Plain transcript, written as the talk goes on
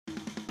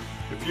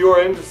If you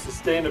are into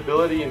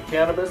sustainability in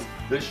cannabis,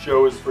 this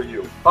show is for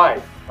you.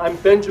 Hi, I'm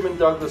Benjamin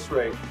Douglas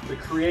Ray, the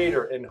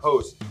creator and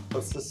host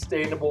of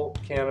Sustainable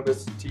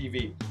Cannabis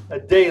TV, a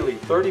daily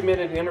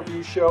 30-minute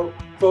interview show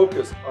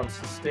focused on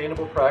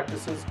sustainable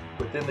practices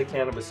within the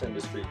cannabis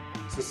industry.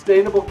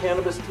 Sustainable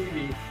Cannabis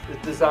TV is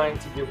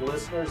designed to give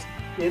listeners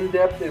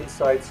in-depth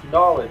insights,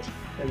 knowledge,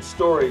 and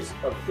stories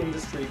of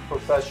industry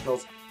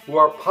professionals who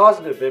are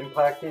positively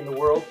impacting the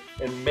world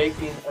and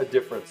making a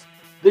difference.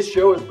 This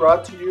show is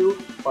brought to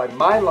you by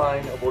my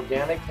line of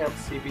organic hemp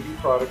CBD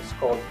products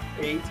called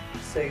 8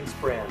 Saints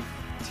brand.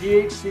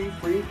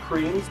 THC-free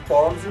creams,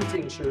 balms, and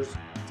tinctures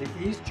to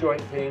ease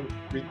joint pain,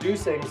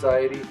 reduce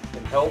anxiety,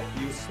 and help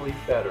you sleep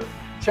better.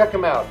 Check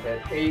them out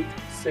at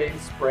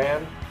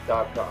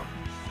 8saintsbrand.com.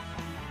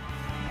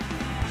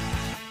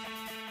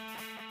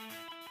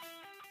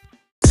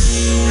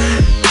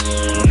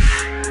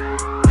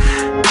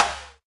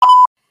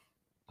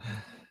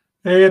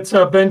 Hey, it's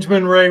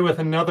Benjamin Ray with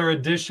another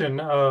edition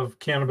of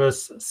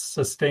Cannabis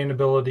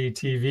Sustainability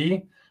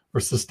TV, or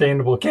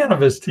Sustainable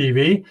Cannabis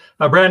TV.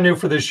 Brand new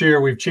for this year.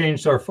 We've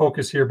changed our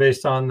focus here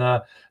based on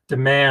the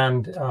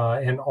demand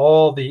and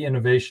all the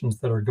innovations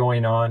that are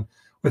going on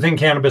within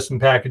cannabis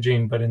and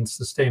packaging, but in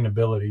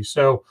sustainability.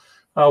 So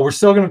we're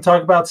still going to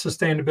talk about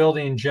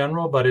sustainability in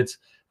general, but it's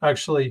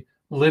actually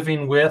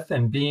living with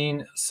and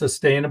being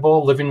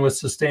sustainable, living with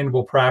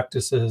sustainable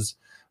practices,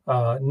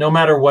 no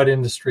matter what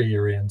industry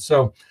you're in.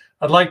 So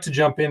I'd like to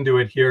jump into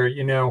it here.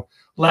 You know,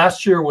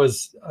 last year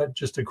was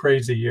just a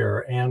crazy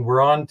year, and we're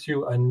on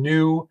to a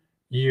new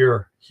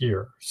year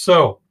here.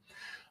 So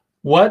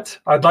what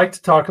I'd like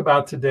to talk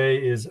about today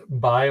is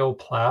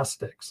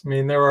bioplastics. I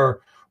mean, there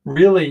are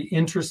really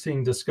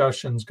interesting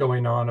discussions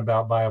going on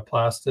about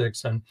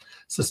bioplastics and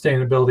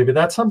sustainability, but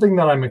that's something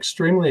that I'm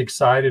extremely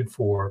excited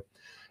for.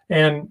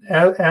 And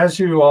as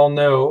you all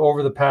know,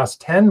 over the past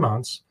 10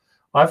 months,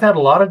 I've had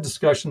a lot of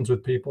discussions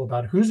with people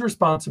about whose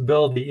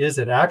responsibility is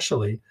it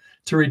actually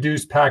to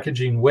reduce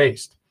packaging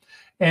waste.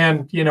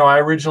 And, you know, I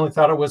originally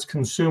thought it was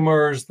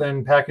consumers,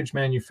 then package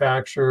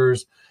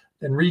manufacturers,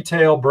 then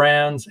retail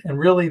brands. And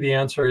really the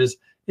answer is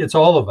it's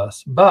all of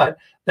us. But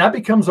that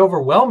becomes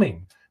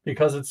overwhelming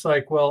because it's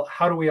like, well,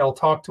 how do we all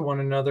talk to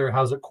one another?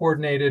 How's it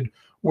coordinated?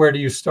 Where do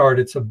you start?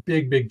 It's a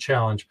big, big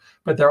challenge.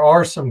 But there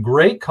are some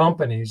great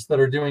companies that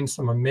are doing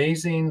some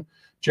amazing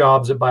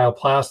jobs at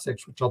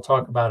bioplastics, which I'll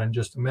talk about in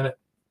just a minute.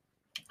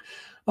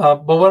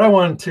 But what I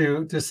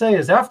wanted to say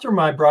is after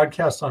my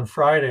broadcast on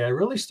Friday, I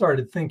really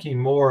started thinking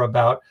more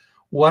about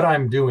what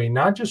I'm doing,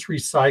 not just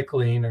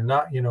recycling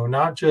or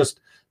not just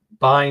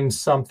buying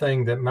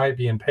something that might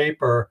be in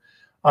paper.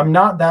 I'm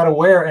not that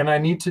aware, and I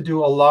need to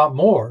do a lot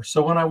more.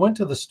 So when I went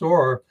to the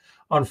store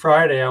on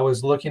Friday, I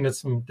was looking at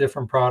some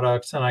different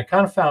products, and I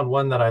kind of found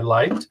one that I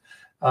liked,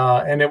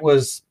 and it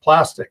was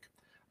plastic.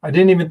 I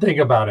didn't even think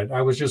about it.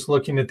 I was just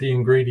looking at the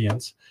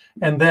ingredients.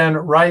 And then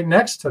right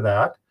next to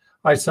that,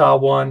 I saw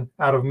one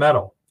out of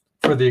metal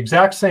for the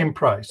exact same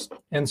price.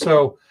 And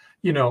so,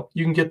 you know,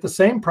 you can get the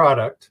same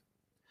product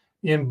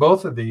in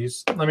both of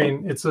these. I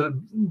mean,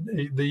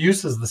 the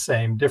use is the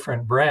same,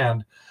 different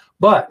brand,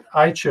 but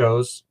I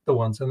chose the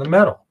ones in the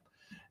metal.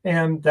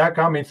 And that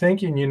got me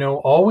thinking, you know,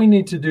 all we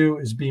need to do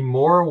is be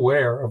more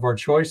aware of our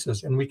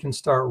choices, and we can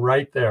start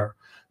right there.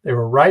 They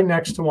were right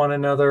next to one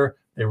another.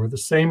 They were the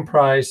same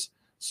price.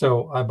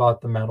 So I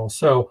bought the metal.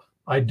 So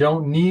I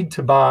don't need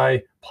to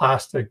buy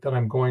plastic that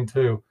I'm going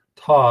to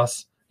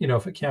toss, you know,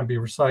 if it can't be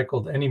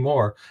recycled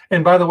anymore.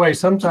 And by the way,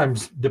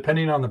 sometimes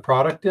depending on the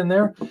product in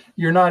there,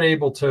 you're not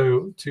able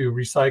to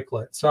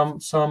recycle it.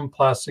 Some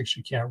plastics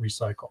you can't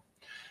recycle.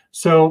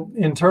 So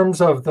in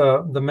terms of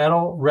the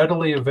metal,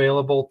 readily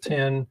available,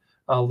 tin,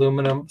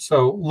 aluminum.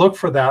 So look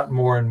for that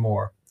more and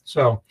more.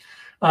 So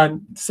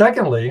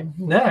secondly,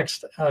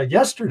 next,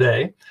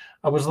 yesterday,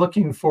 I was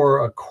looking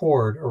for a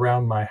cord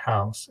around my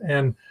house.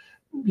 And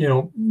you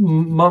know,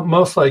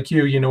 most like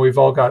you know, we've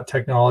all got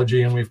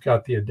technology and we've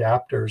got the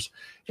adapters.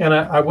 And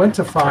I went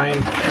to find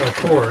a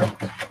cord,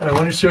 and I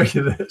want to show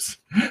you this.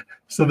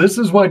 So this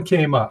is what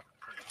came up.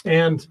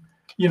 And,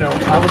 you know,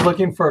 I was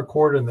looking for a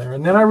cord in there.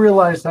 And then I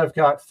realized I've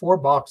got 4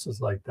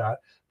 boxes like that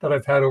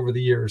I've had over the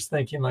years,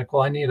 thinking like,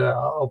 well,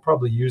 I'll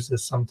probably use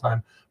this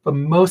sometime. But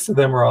most of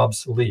them are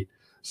obsolete.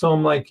 So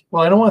I'm like,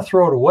 well, I don't want to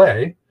throw it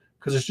away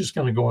because it's just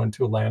going to go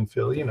into a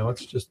landfill. You know,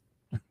 it's just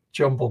a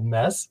jumbled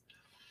mess.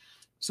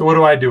 So what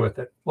do I do with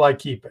it? Well, I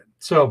keep it.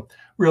 So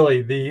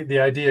really the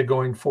idea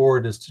going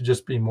forward is to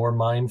just be more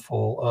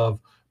mindful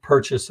of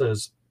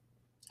purchases.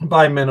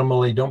 Buy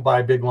minimally, don't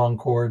buy big long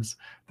cords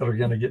that are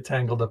going to get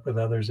tangled up with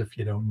others if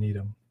you don't need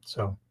them.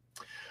 So,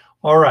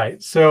 all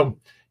right. So,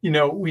 you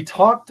know, we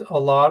talked a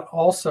lot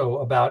also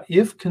about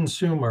if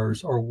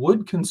consumers or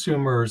would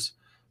consumers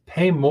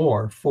pay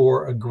more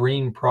for a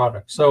green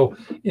product. So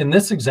in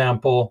this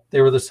example, they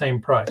were the same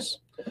price.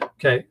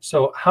 Okay.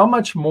 So how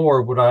much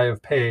more would I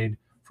have paid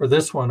for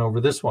this one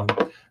over this one?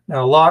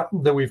 Now, a lot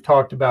that we've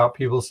talked about,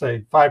 people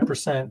say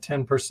 5%,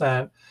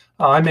 10%.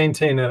 I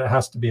maintain that it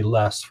has to be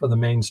less for the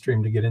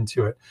mainstream to get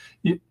into it,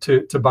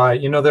 to buy.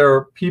 You know, there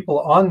are people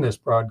on this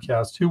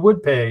broadcast who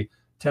would pay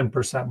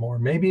 10% more,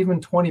 maybe even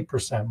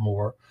 20%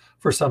 more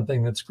for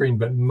something that's green.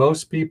 But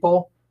most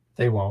people,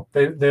 they won't.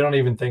 They don't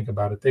even think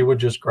about it. They would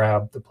just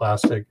grab the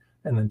plastic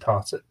and then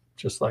toss it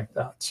just like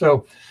that.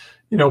 So,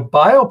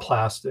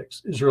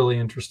 bioplastics is really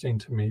interesting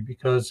to me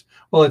because,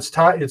 well, it's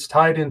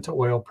tied into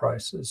oil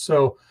prices.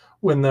 So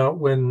when the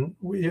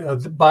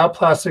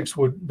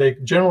bioplastics they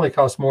generally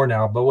cost more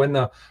now, but when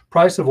the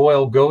price of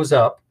oil goes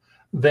up,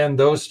 then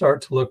those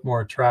start to look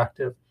more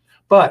attractive.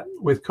 But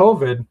with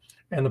COVID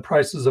and the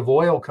prices of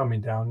oil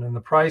coming down and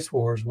the price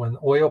wars, when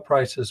oil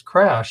prices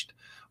crashed,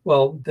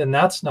 well, then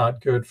that's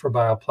not good for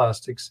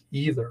bioplastics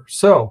either.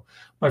 So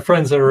my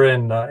friends that are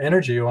in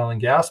energy, oil and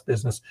gas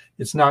business,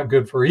 it's not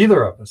good for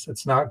either of us.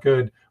 It's not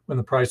good when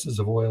the prices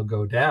of oil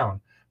go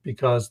down,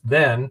 because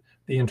then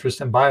the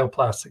interest in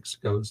bioplastics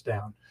goes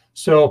down.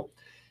 So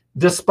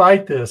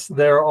despite this,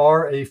 there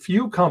are a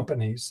few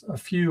companies, a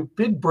few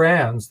big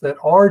brands that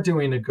are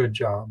doing a good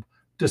job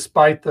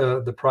despite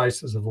the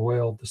prices of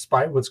oil,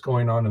 despite what's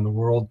going on in the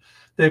world.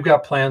 They've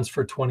got plans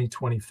for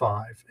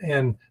 2025,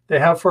 and they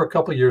have for a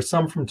couple of years,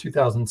 some from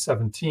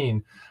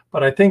 2017.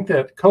 But I think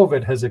that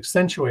COVID has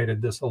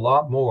accentuated this a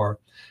lot more.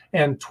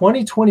 And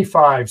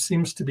 2025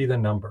 seems to be the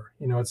number.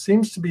 It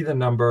seems to be the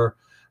number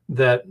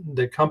that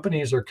the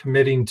companies are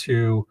committing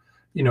to,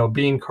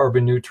 being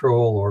carbon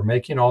neutral or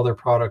making all their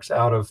products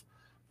out of,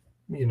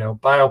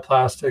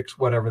 bioplastics,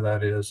 whatever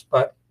that is.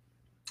 But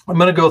I'm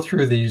going to go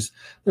through these.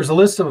 There's a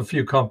list of a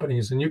few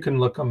companies, and you can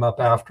look them up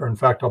after. In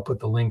fact, I'll put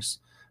the links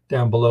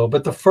down below.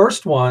 But the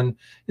first one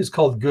is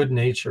called Good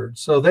Natured.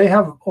 So they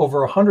have over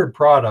 100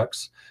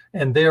 products,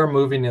 and they are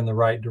moving in the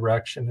right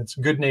direction. It's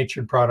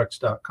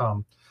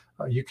goodnaturedproducts.com.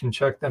 You can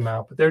check them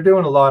out. But they're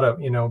doing a lot of,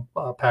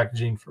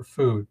 packaging for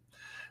food.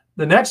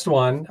 The next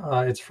one,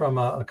 it's from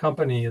a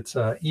company, it's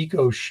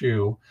Eco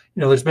Shoe.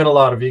 There's been a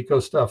lot of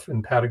eco stuff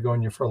in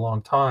Patagonia for a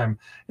long time,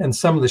 and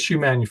some of the shoe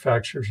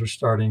manufacturers are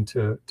starting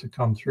to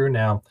come through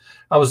now.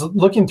 I was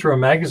looking through a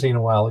magazine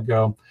a while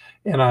ago,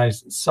 and I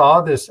saw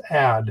this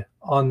ad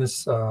on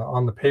this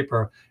on the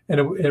paper, and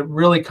it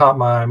really caught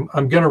my eye.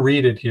 I'm going to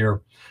read it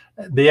here.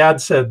 The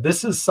ad said,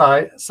 "This is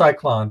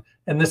Cyclone,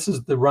 and this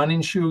is the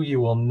running shoe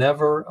you will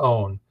never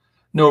own.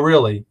 No,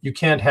 really, you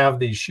can't have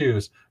these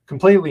shoes."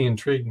 Completely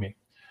intrigued me.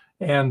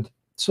 And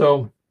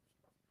so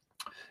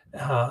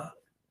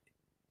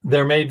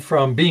they're made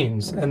from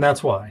beans, and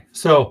that's why.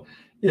 So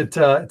it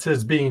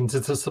says beans.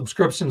 It's a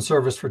subscription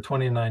service for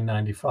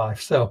 $29.95.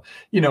 So,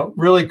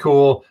 really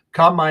cool.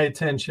 Caught my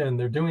attention.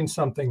 They're doing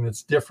something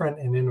that's different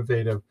and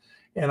innovative.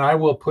 And I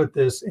will put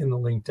this in the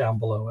link down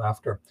below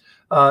after.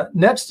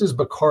 Next is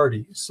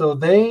Bacardi. So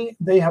they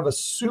have a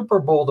super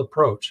bold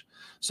approach.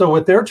 So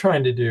what they're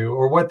trying to do,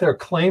 or what they're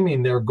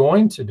claiming they're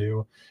going to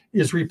do,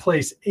 is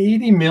replace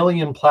 80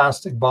 million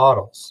plastic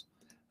bottles.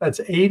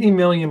 That's 80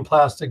 million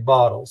plastic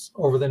bottles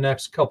over the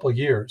next couple of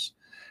years.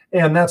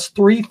 And that's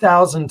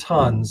 3,000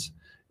 tons.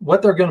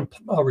 What they're going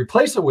to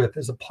replace it with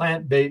is a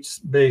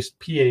plant-based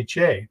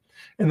PHA.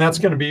 And that's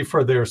going to be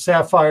for their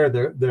Sapphire,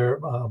 their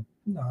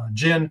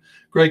gin,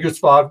 Grey Goose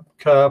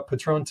vodka,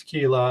 Patron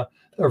tequila,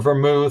 their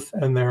vermouth,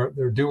 and their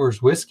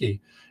Dewar's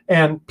whiskey.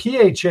 And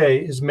PHA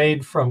is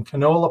made from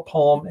canola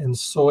palm and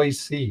soy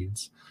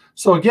seeds.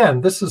 So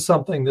again, this is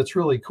something that's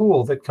really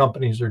cool that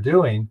companies are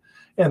doing,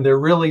 and they're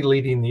really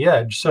leading the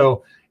edge.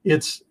 So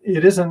it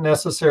isn't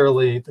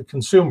necessarily the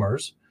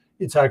consumers.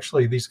 It's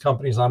actually these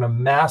companies on a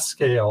mass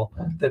scale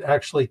that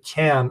actually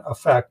can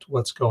affect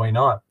what's going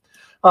on.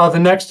 The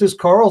next is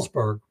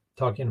Carlsberg,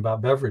 talking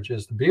about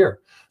beverages, the beer.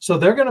 So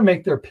they're going to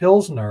make their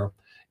Pilsner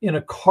in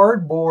a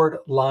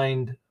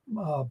cardboard-lined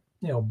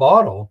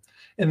bottle,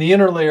 and the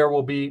inner layer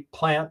will be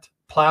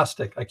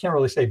plastic. I can't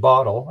really say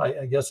bottle.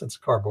 I guess it's a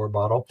cardboard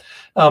bottle.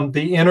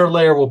 The inner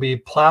layer will be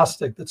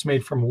plastic that's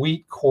made from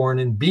wheat, corn,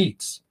 and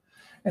beets.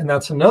 And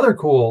that's another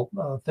cool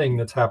thing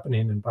that's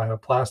happening in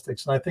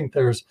bioplastics. And I think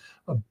there's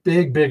a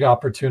big, big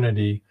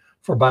opportunity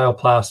for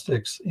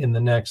bioplastics in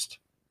the next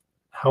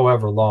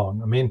however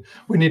long. I mean,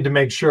 we need to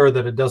make sure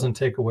that it doesn't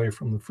take away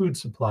from the food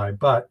supply.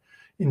 But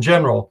in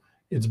general,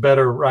 it's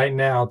better right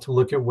now to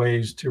look at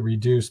ways to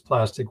reduce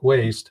plastic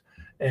waste,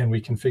 and we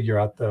can figure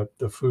out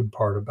the food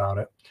part about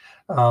it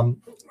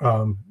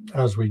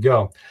as we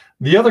go.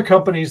 The other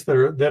companies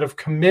that have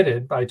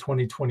committed by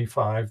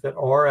 2025 that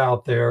are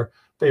out there,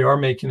 they are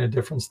making a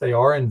difference, they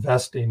are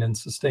investing in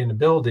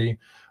sustainability,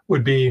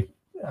 would be,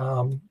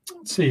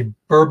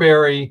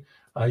 Burberry,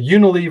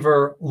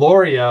 Unilever,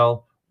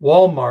 L'Oreal,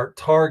 Walmart,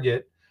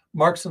 Target,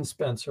 Marks and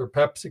Spencer,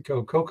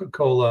 PepsiCo,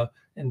 Coca-Cola,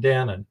 and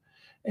Danone.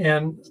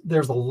 And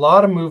there's a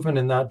lot of movement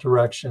in that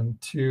direction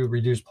to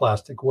reduce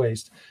plastic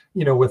waste.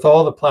 With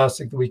all the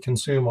plastic that we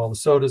consume, all the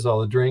sodas,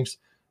 all the drinks,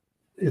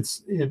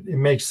 it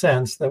makes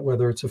sense that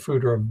whether it's a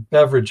food or a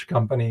beverage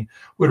company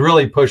would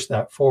really push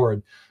that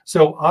forward.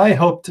 So I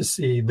hope to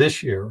see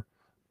this year,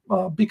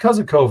 because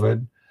of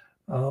COVID,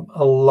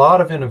 a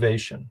lot of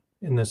innovation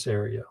in this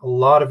area, a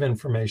lot of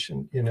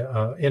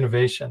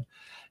innovation.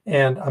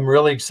 And I'm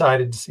really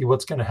excited to see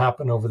what's going to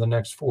happen over the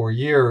next 4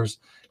 years,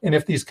 and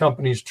if these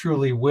companies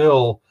truly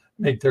will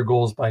make their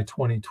goals by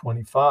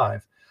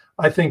 2025.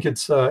 I think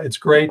it's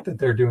great that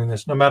they're doing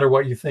this. No matter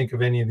what you think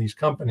of any of these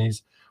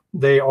companies,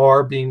 they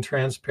are being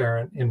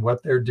transparent in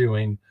what they're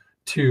doing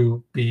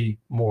to be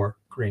more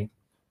green.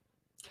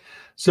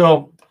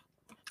 So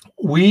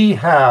we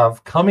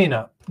have coming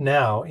up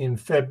now in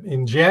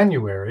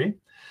January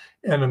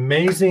an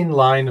amazing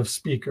line of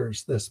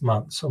speakers this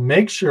month. So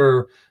make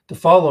sure to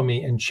follow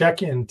me and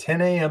check in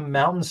 10 a.m.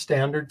 Mountain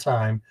Standard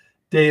Time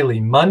daily,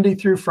 Monday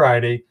through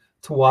Friday,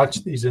 to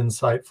watch these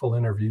insightful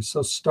interviews.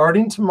 So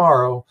starting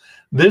tomorrow,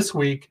 this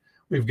week,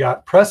 we've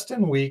got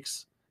Preston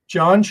Weeks,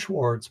 John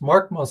Schwartz,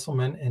 Mark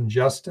Musselman, and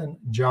Justin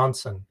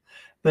Johnson.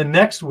 The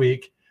next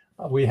week,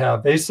 we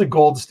have Asa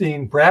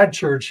Goldstein, Brad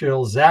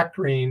Churchill, Zach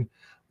Green,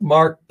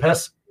 Mark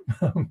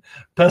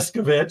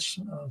Peskovich,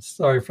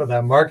 sorry for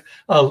that, Mark,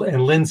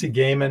 and Lindsay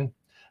Gaiman.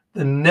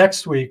 The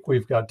next week,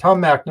 we've got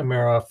Tom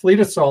McNamara,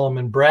 Fleeta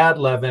Solomon, Brad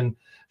Levin,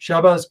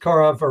 Shabazz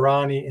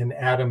Karavarani, and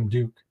Adam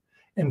Duke.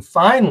 And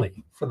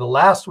finally, for the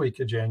last week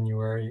of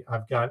January,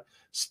 I've got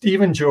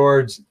Stephen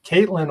George,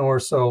 Caitlin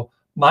Orso,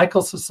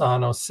 Michael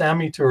Sassano,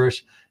 Sammy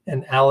Turish,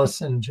 and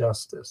Allison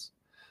Justice.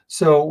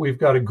 So we've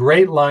got a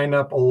great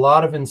lineup. A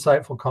lot of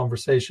insightful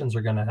conversations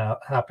are going to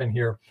happen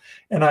here.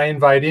 And I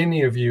invite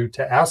any of you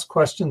to ask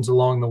questions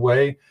along the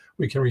way.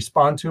 We can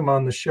respond to them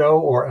on the show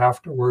or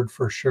afterward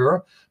for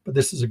sure. But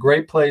this is a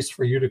great place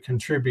for you to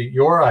contribute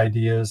your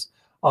ideas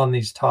on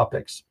these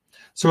topics.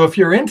 So if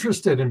you're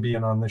interested in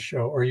being on the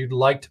show or you'd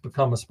like to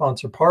become a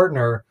sponsor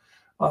partner,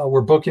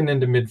 we're booking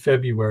into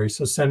mid-February.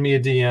 So send me a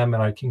DM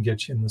and I can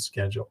get you in the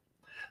schedule.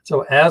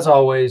 So as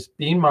always,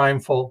 be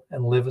mindful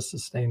and live a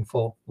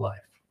sustainful life.